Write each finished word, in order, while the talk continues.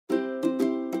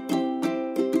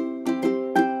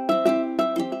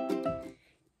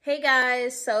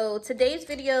Guys, so today's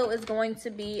video is going to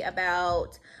be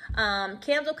about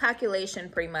candle calculation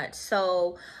pretty much.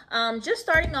 So just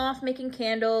starting off making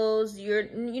candles,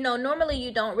 normally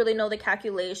you don't really know the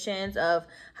calculations of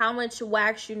how much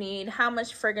wax you need, how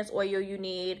much fragrance oil you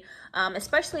need,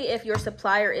 especially if your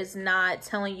supplier is not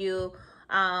telling you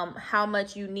how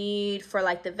much you need for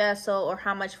like the vessel or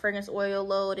how much fragrance oil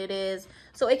load it is.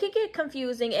 So it could get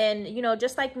confusing, and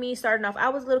just like me starting off, I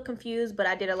was a little confused, but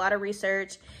I did a lot of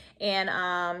research, and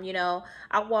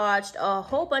I watched a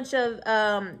whole bunch of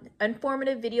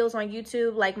informative videos on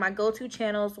YouTube. Like my go-to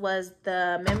channels was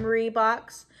the Memory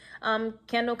Box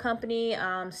candle company,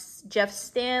 Jeff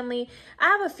Stanley. I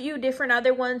have a few different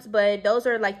other ones, but those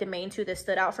are like the main two that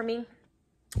stood out for me.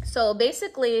 So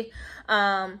basically,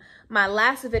 my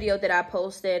last video that I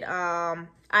posted,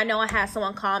 I know I had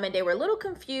someone comment, they were a little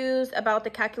confused about the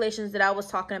calculations that I was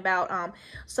talking about.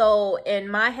 So in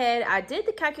my head, I did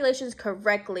the calculations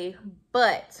correctly,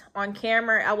 but on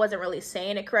camera, I wasn't really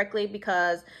saying it correctly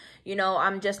because,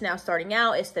 I'm just now starting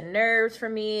out. It's the nerves for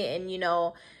me,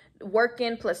 and,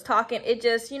 working plus talking, it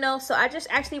just, so I just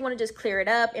actually want to just clear it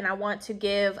up, and I want to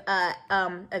give a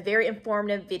very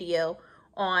informative video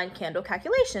on candle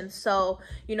calculations. So,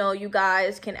 you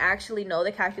guys can actually know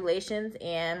the calculations,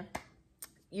 and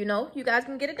you guys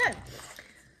can get it done.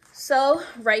 So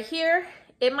right here,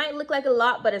 it might look like a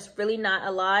lot, but it's really not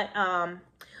a lot.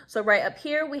 So right up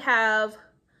here, we have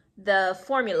the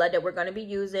formula that we're going to be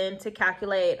using to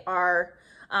calculate our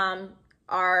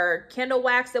candle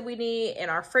wax that we need and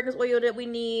our fragrance oil that we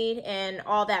need and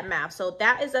all that math. So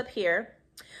that is up here.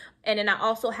 And then I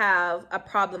also have a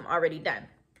problem already done.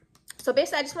 So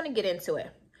basically, I just want to get into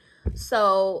it.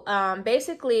 So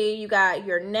basically, you got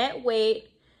your net weight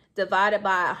divided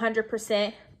by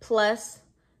 100% plus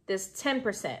this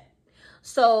 10%.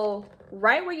 So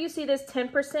right where you see this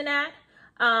 10% at,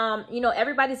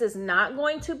 everybody's is not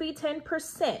going to be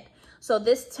 10%. So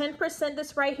this 10%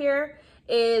 that's right here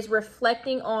is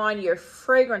reflecting on your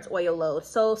fragrance oil load.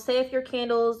 So say if your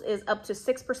candles is up to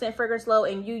 6% fragrance load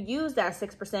and you use that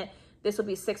 6%, this will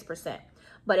be 6%.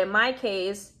 But in my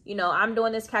case, I'm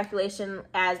doing this calculation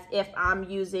as if I'm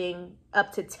using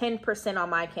up to 10%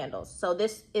 on my candles. So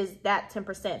this is that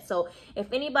 10%. So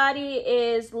if anybody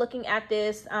is looking at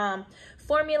this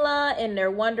formula and they're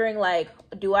wondering like,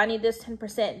 do I need this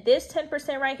 10%? This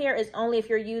 10% right here is only if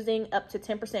you're using up to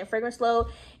 10% fragrance load.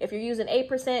 If you're using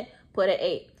 8%, put an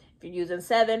 8. If you're using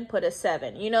 7, put a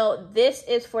 7. This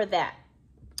is for that.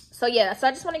 So yeah, so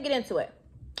I just want to get into it.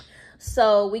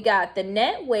 So we got the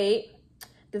net weight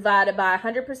divided by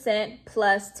 100%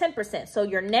 plus 10%. So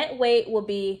your net weight will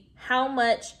be how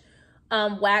much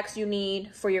wax you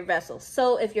need for your vessel.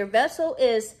 So if your vessel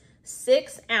is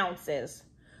 6 ounces,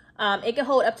 it can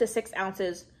hold up to 6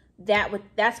 ounces.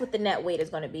 That's what the net weight is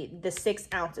going to be, the 6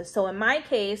 ounces. So in my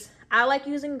case, I like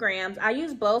using grams. I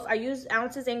use both. I use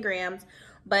ounces and grams.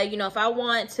 But, if I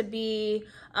want to be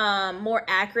more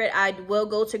accurate, I will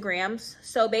go to grams.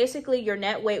 So basically, your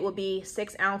net weight will be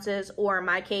 6 ounces, or in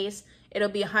my case, it'll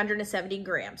be 170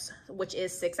 grams, which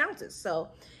is 6 ounces. So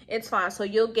it's fine. So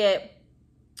you'll get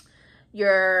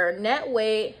your net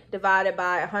weight divided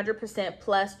by 100%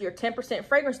 plus your 10%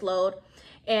 fragrance load,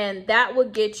 and that will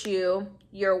get you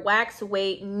your wax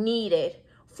weight needed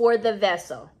for the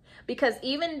vessel. Because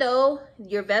even though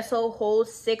your vessel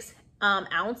holds 6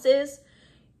 ounces,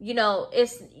 you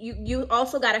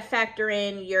also got to factor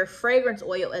in your fragrance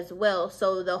oil as well.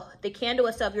 So the candle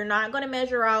itself, you're not going to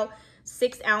measure out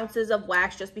 6 ounces of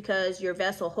wax just because your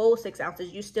vessel holds 6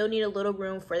 ounces. You still need a little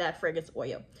room for that fragrance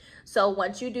oil. So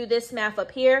once you do this math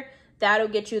up here, that'll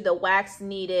get you the wax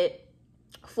needed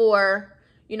for,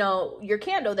 your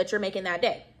candle that you're making that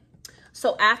day.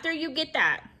 So after you get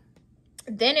that,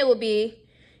 then it will be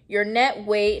your net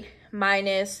weight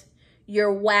minus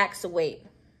your wax weight.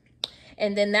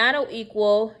 And then that'll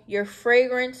equal your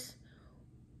fragrance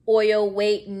oil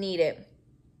weight needed.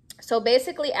 So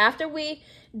basically, after we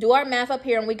do our math up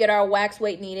here and we get our wax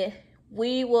weight needed,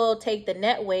 we will take the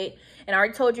net weight. And I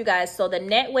already told you guys, so the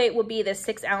net weight will be the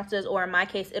 6 ounces, or in my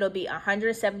case, it'll be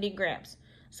 170 grams.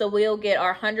 So we'll get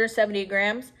our 170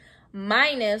 grams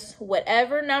minus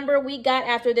whatever number we got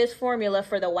after this formula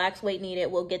for the wax weight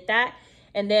needed. We'll get that.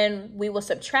 And then we will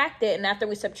subtract it. And after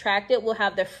we subtract it, we'll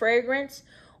have the fragrance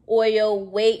oil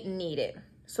weight needed.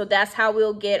 So that's how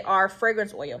we'll get our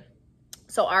fragrance oil.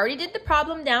 So I already did the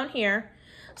problem down here.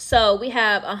 So we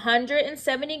have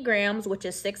 170 grams, which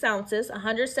is 6 ounces,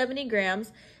 170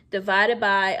 grams divided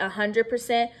by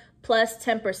 100% plus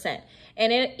 10%.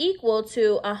 And it equal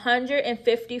to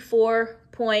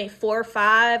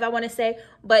 154.45, I want to say,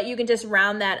 but you can just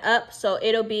round that up. So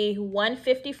it'll be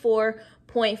 154.45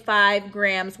 15.5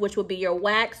 grams, which will be your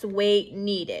wax weight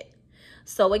needed.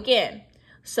 So again,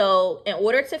 so in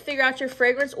order to figure out your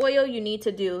fragrance oil, you need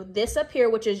to do this up here,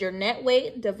 which is your net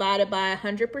weight divided by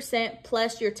 100%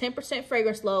 plus your 10%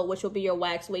 fragrance load, which will be your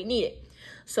wax weight needed.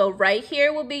 So right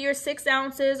here will be your 6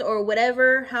 ounces or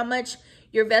whatever, how much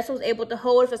your vessel is able to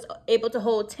hold. If it's able to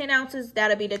hold 10 ounces,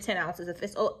 that'll be the 10 ounces. If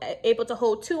it's able to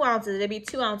hold 2 ounces, it'll be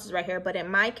 2 ounces right here. But in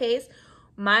my case,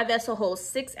 my vessel holds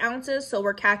 6 ounces. So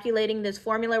we're calculating this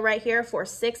formula right here for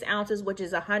 6 ounces, which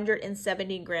is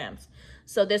 170 grams.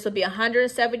 So this will be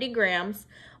 170 grams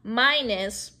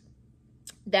minus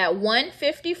that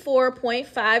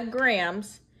 154.5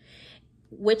 grams,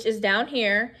 which is down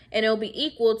here, and it'll be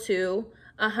equal to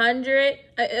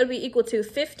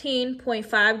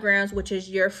 15.5 grams, which is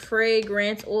your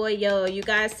fragrance oil. You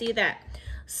guys see that?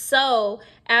 So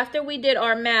after we did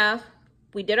our math,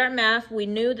 we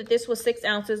knew that this was 6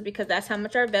 ounces because that's how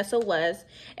much our vessel was.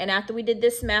 And after we did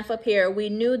this math up here, we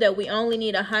knew that we only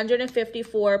need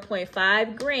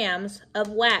 154.5 grams of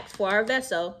wax for our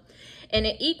vessel. And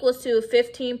it equals to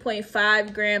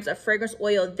 15.5 grams of fragrance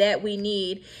oil that we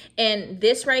need. And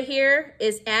this right here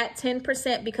is at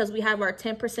 10% because we have our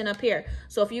 10% up here.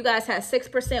 So if you guys have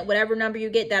 6%, whatever number you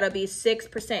get, that'll be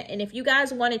 6%. And if you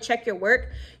guys want to check your work,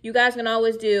 you guys can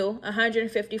always do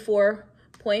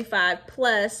 154.5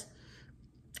 plus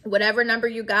whatever number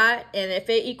you got, and if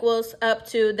it equals up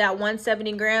to that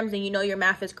 170 grams, then you know your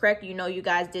math is correct. You know you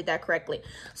guys did that correctly.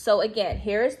 So again,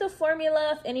 here's the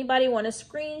formula. If anybody want to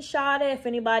screenshot it, if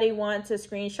anybody wants to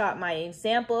screenshot my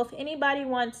example, if anybody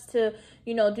wants to,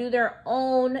 you know, do their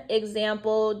own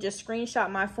example, just screenshot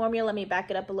my formula. Let me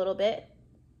back it up a little bit.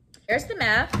 Here's the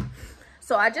math.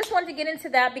 So I just wanted to get into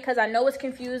that because I know it's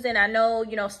confusing. I know,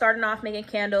 you know, starting off making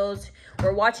candles,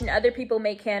 we're watching other people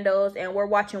make candles and we're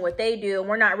watching what they do. And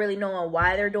we're not really knowing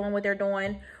why they're doing what they're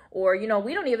doing. Or, you know,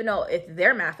 we don't even know if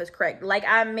their math is correct. Like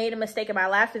I made a mistake in my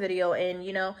last video and,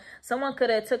 you know, someone could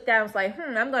have took that and was like,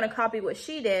 I'm going to copy what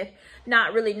she did,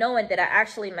 not really knowing that I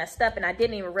actually messed up. And I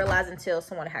didn't even realize until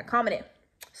someone had commented.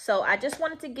 So I just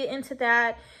wanted to get into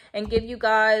that and give you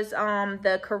guys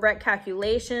the correct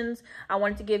calculations. I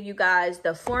wanted to give you guys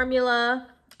the formula.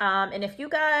 And if you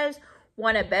guys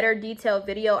want a better detailed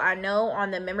video, I know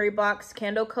on the Memory Box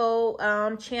Candle Co.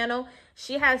 channel,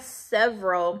 she has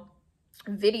several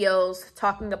videos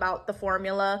talking about the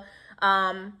formula.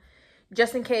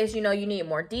 Just in case, you know, you need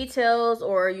more details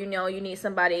or, you know, you need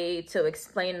somebody to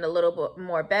explain it a little bit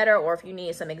more better, or if you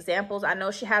need some examples. I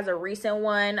know she has a recent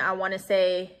one. I want to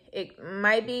say it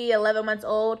might be 11 months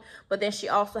old, but then she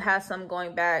also has some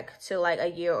going back to like a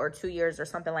year or 2 years or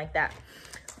something like that.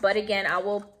 But again, I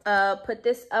will put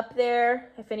this up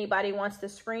there if anybody wants to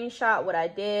screenshot what I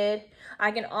did.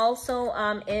 I can also,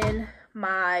 in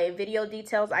my video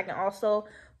details, I can also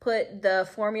put the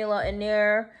formula in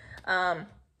there.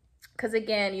 Because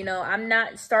again, you know, I'm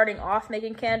not starting off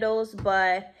making candles,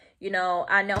 but, you know,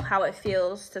 I know how it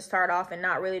feels to start off and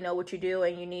not really know what you do.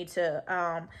 And you need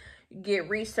to get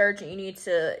research and you need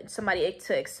somebody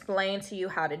to explain to you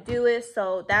how to do it.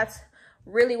 So that's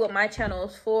really what my channel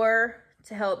is for,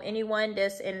 to help anyone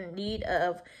that's in need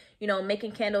of, you know,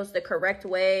 making candles the correct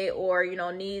way, or, you know,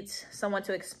 needs someone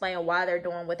to explain why they're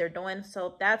doing what they're doing.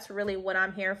 So that's really what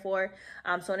I'm here for.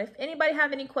 So if anybody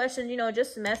have any questions, you know,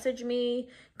 just message me,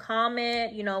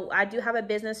 comment. You know, I do have a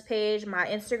business page. My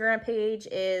Instagram page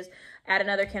is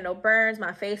 @AnotherCandleBurns.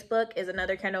 My Facebook is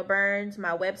Another Candle Burns.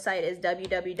 My website is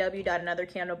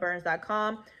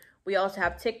www.anothercandleburns.com. We also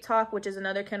have TikTok, which is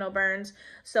Another Candle Burns.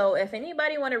 So if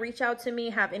anybody want to reach out to me,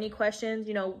 have any questions,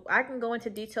 you know, I can go into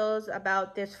details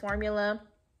about this formula.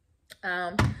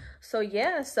 So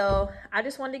yeah, so I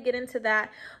just wanted to get into that.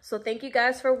 So thank you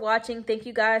guys for watching. Thank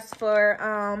you guys for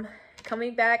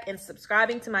coming back and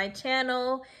subscribing to my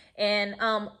channel. And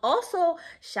also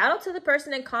shout out to the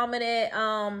person that commented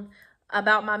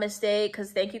about my mistake,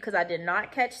 because thank you, because I did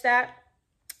not catch that.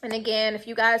 And again, if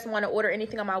you guys want to order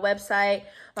anything on my website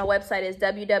is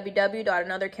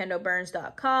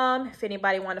www.anothercandleburns.com. If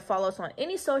anybody want to follow us on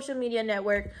any social media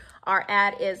network, our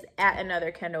ad is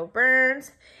 @AnotherCandleBurns.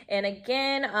 And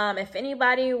again, if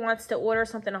anybody wants to order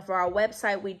something off our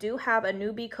website, we do have a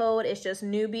newbie code. It's just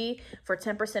newbie for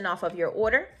 10% off of your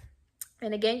order.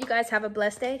 And again, you guys have a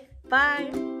blessed day.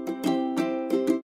 Bye.